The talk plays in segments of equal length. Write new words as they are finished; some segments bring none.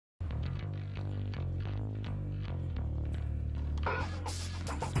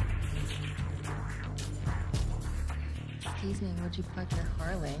Excuse me, where'd you park your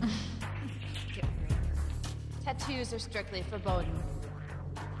Harley? Tattoos are strictly forbidden.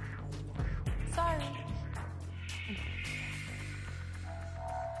 Sorry.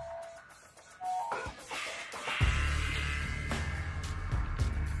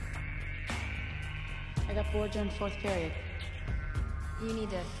 I got bored during fourth period. You need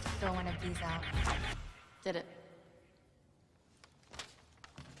to throw one of these out. Did it.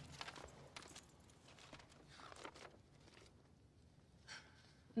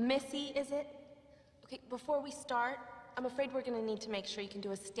 Missy, is it? Okay, before we start, I'm afraid we're gonna need to make sure you can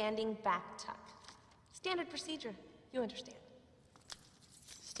do a standing back tuck. Standard procedure, you understand.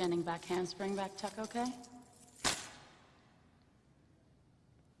 Standing back handspring back tuck, okay?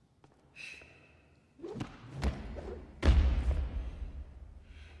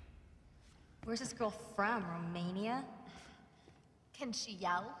 Where's this girl from? Romania? Can she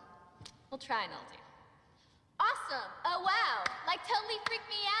yell? We'll try and I'll do. Awesome! Oh wow! Like totally freaked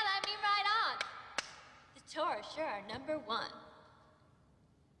me out, I mean right on! The Taurus sure are #1.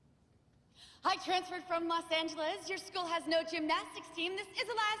 I transferred from Los Angeles. Your school has no gymnastics team. This is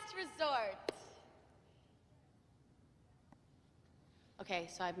a last resort. Okay,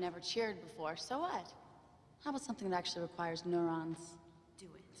 so I've never cheered before, so what? How about something that actually requires neurons? Do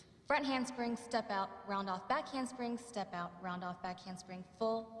it. Front handspring, step out, round off back handspring, step out, round off back handspring,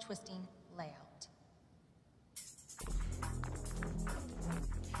 full twisting layout.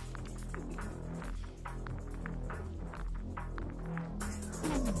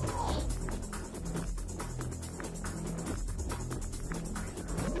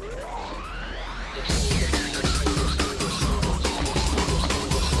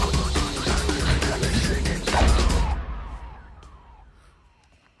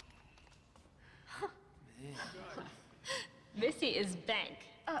 Missy is bank.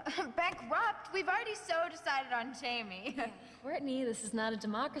 Bankrupt? We've already so decided on Jamie. Courtney, this is not a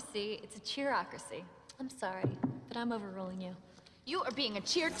democracy, it's a cheerocracy. I'm sorry, but I'm overruling you. You are being a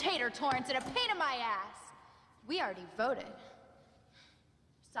cheer-tater, Torrance, and a pain in my ass. We already voted.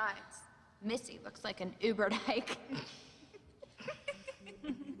 Besides, Missy looks like an Ubered hike.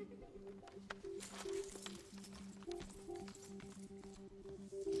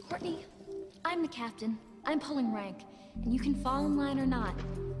 Courtney, I'm the captain. I'm pulling rank, and you can fall in line or not.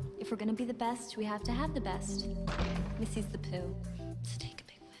 If we're gonna be the best, we have to have the best. Missy's the poo, so take a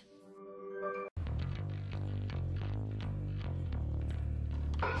big whip.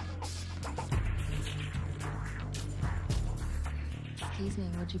 Excuse me,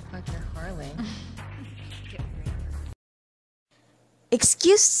 where'd you park your Harley?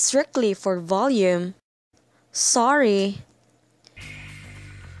 Excused strictly for volume. Sorry.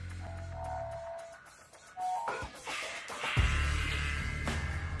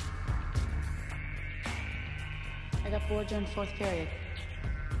 I got bored during fourth period.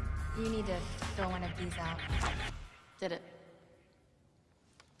 You need to throw one of these out. Did it.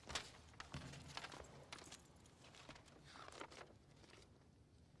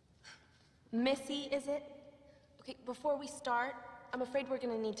 Missy, is it? Okay, before we start, I'm afraid we're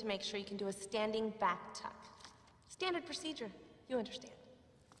gonna need to make sure you can do a standing back tuck. Standard procedure, you understand.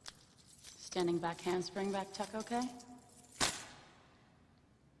 Standing back handspring back tuck, okay?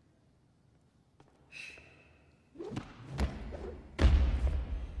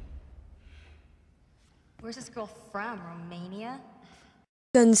 Where's this girl from? Romania?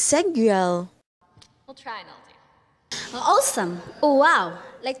 Consensual. We'll try and I'll do. Awesome. Oh wow.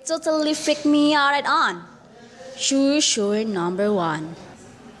 Like totally freaked me out right on. Sure, #1.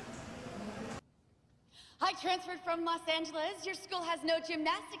 I transferred from Los Angeles. Your school has no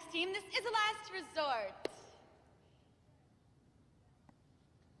gymnastics team. This is a last resort.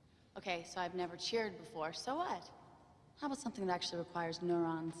 Okay, so I've never cheered before, so what? How about something that actually requires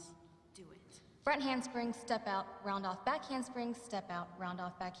neurons? Do it. Front handspring, step out, round off back handspring, step out, round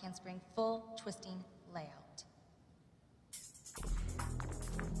off back handspring, full twisting layout.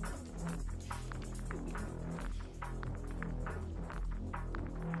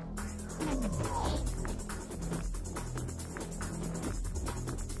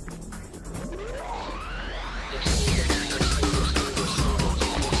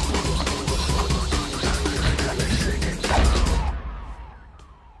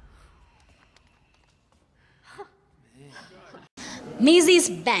 Missy's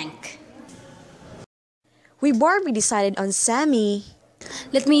bank. We Barbie decided on Sammy.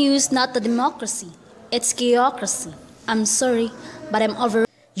 Let me use not the democracy. It's chaocracy. I'm sorry, but I'm over.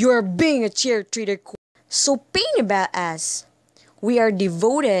 You're being a cheerleader, so pain about us. We are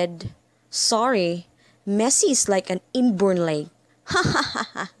devoted. Sorry, Messi is like an inborn leg. Ha ha ha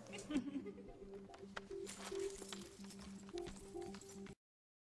ha.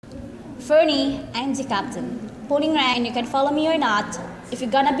 Fernie, I'm the captain. Pulling rank, and you can follow me or not. If you're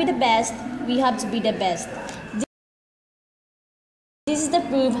gonna be the best, we have to be the best. This is the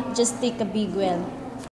proof, just take a big well.